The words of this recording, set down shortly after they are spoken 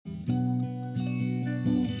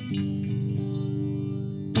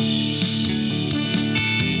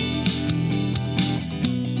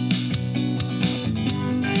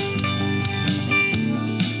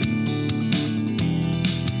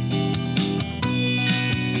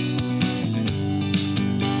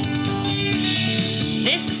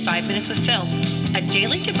5 Minutes with Phil, a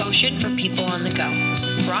daily devotion for people on the go.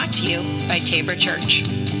 Brought to you by Tabor Church.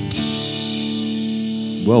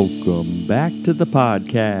 Welcome back to the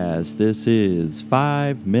podcast. This is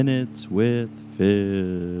 5 Minutes with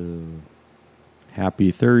Phil.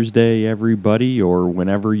 Happy Thursday, everybody, or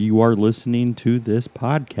whenever you are listening to this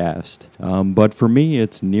podcast. But for me,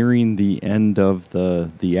 it's nearing the end of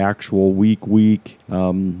the actual week.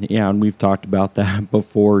 And we've talked about that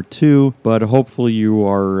before too. But hopefully, you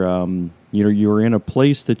are you're in a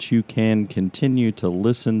place that you can continue to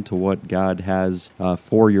listen to what God has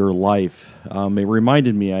for your life. It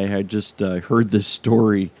reminded me, I had just heard this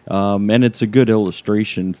story, and it's a good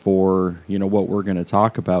illustration for what we're going to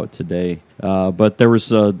talk about today. But there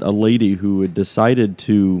was a lady who had decided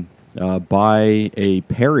to buy a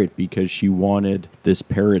parrot because she wanted this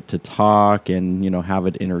parrot to talk and have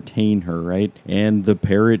it entertain her, right? And the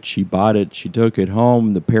parrot, she bought it, she took it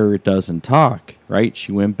home. The parrot doesn't talk, right?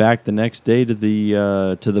 She went back the next day to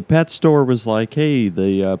the pet store, was like, hey,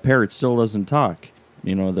 the parrot still doesn't talk.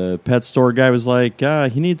 The pet store guy was like,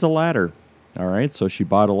 he needs a ladder. All right, so she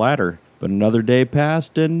bought a ladder. But another day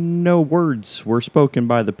passed and no words were spoken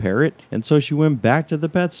by the parrot. And so she went back to the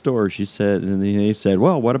pet store. She said, and they said,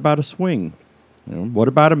 well, what about a swing? What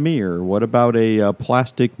about a mirror? What about a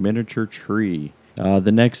plastic miniature tree?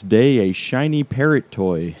 The next day, a shiny parrot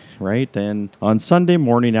toy, right? And on Sunday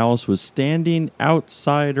morning, Alice was standing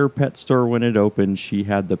outside her pet store when it opened. She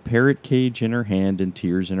had the parrot cage in her hand and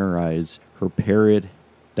tears in her eyes. Her parrot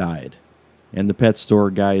died. And the pet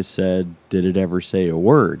store guy said, did it ever say a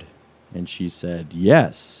word? And she said,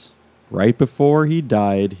 yes. Right before he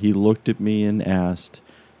died, he looked at me and asked,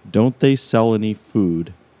 don't they sell any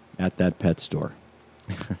food at that pet store?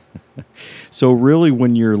 So really,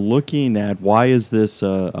 when you're looking at why is this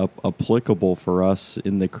applicable for us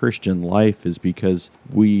in the Christian life, is because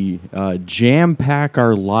we jam-pack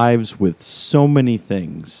our lives with so many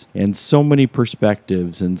things and so many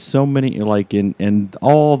perspectives and so many, and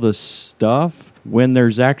all the stuff, when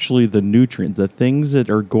there's actually the nutrient, the things that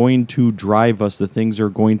are going to drive us, the things that are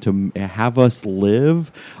going to have us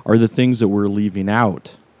live, are the things that we're leaving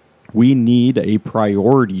out. We need a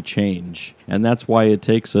priority change, and that's why it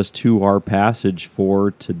takes us to our passage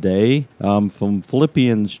for today from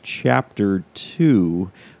Philippians chapter 2,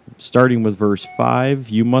 starting with verse 5.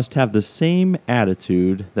 You must have the same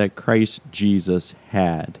attitude that Christ Jesus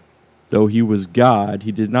had. Though he was God,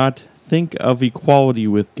 he did not think of equality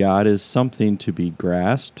with God as something to be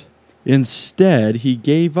grasped. Instead, he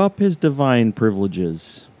gave up his divine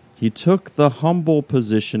privileges. He took the humble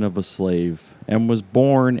position of a slave and was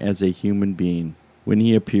born as a human being. When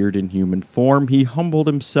he appeared in human form, he humbled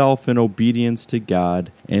himself in obedience to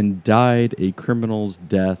God and died a criminal's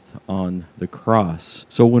death on the cross.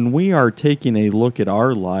 So when we are taking a look at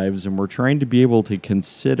our lives and we're trying to be able to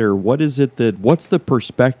consider what's the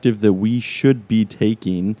perspective that we should be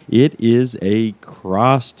taking, it is a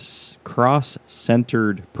cross-centered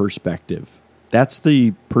perspective. That's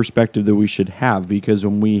the perspective that we should have, because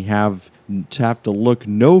when we have to look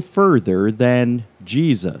no further than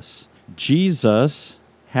Jesus. Jesus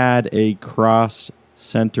had a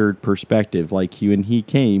cross-centered perspective. Like when he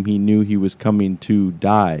came, he knew he was coming to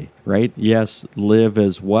die, right? Yes, live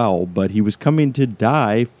as well, but he was coming to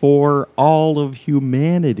die for all of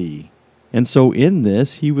humanity. And so in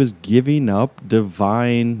this, he was giving up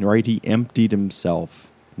divine, right? He emptied himself.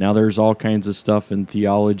 Now, there's all kinds of stuff in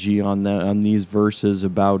theology on these verses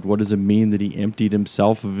about what does it mean that he emptied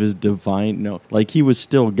himself of his divine... No, like he was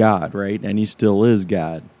still God, right? And he still is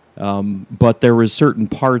God. But there was certain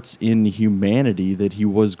parts in humanity that he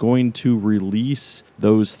was going to release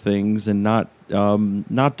those things and not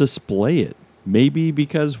display it. Maybe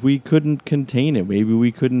because we couldn't contain it. Maybe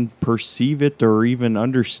we couldn't perceive it or even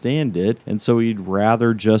understand it. And so he'd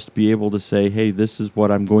rather just be able to say, hey, this is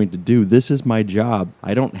what I'm going to do. This is my job.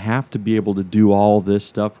 I don't have to be able to do all this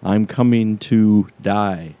stuff. I'm coming to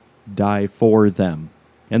die for them.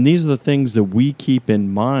 And these are the things that we keep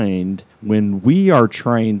in mind when we are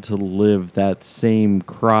trying to live that same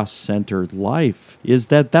cross-centered life, is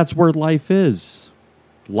that's where life is.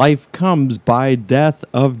 Life comes by death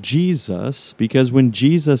of Jesus, because when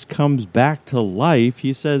Jesus comes back to life,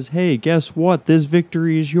 he says, hey, guess what? This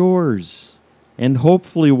victory is yours. And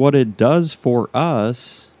hopefully what it does for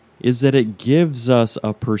us is that it gives us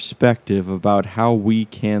a perspective about how we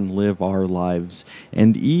can live our lives.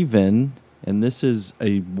 And even, and this is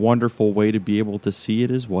a wonderful way to be able to see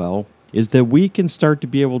it as well, is that we can start to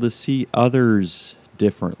be able to see others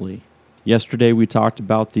differently. Yesterday we talked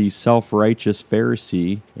about the self-righteous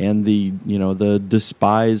Pharisee and the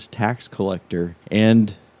despised tax collector.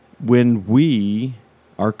 And when we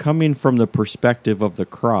are coming from the perspective of the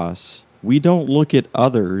cross, we don't look at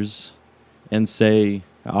others and say,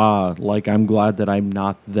 like I'm glad that I'm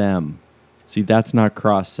not them. See, that's not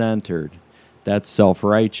cross-centered. That's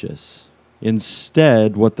self-righteous.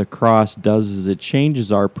 Instead, what the cross does is it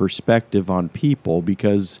changes our perspective on people,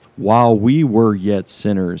 because while we were yet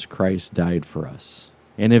sinners, Christ died for us.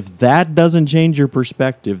 And if that doesn't change your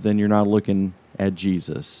perspective, then you're not looking at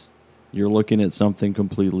Jesus. You're looking at something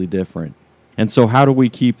completely different. And so how do we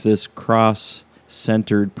keep this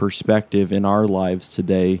cross-centered perspective in our lives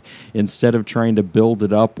today, instead of trying to build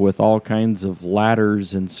it up with all kinds of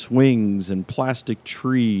ladders and swings and plastic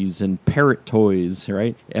trees and parrot toys,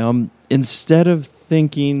 right? Instead of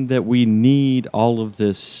thinking that we need all of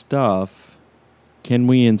this stuff, can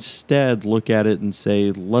we instead look at it and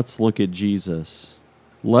say, let's look at Jesus?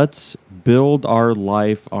 Let's build our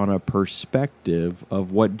life on a perspective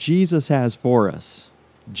of what Jesus has for us.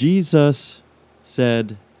 Jesus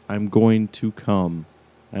said, I'm going to come.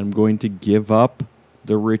 I'm going to give up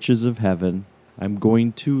the riches of heaven. I'm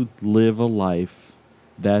going to live a life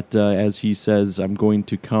that, as he says, I'm going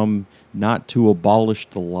to come not to abolish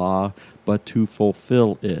the law, but to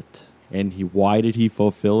fulfill it. And why did he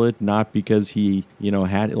fulfill it? Not because he,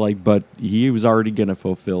 had it, but he was already going to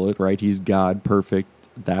fulfill it, right? He's God, perfect,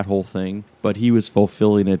 that whole thing. But he was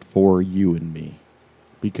fulfilling it for you and me,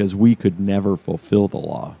 because we could never fulfill the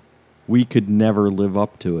law. We could never live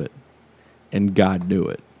up to it, and God knew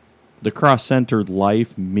it. The cross-centered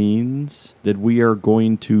life means that we are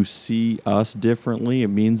going to see us differently. It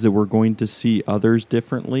means that we're going to see others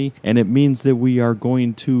differently, and it means that we are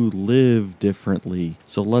going to live differently.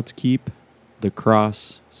 So let's keep the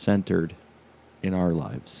cross centered in our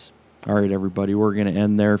lives. All right, everybody, we're going to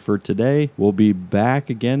end there for today. We'll be back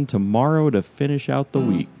again tomorrow to finish out the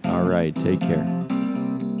week. All right, take care.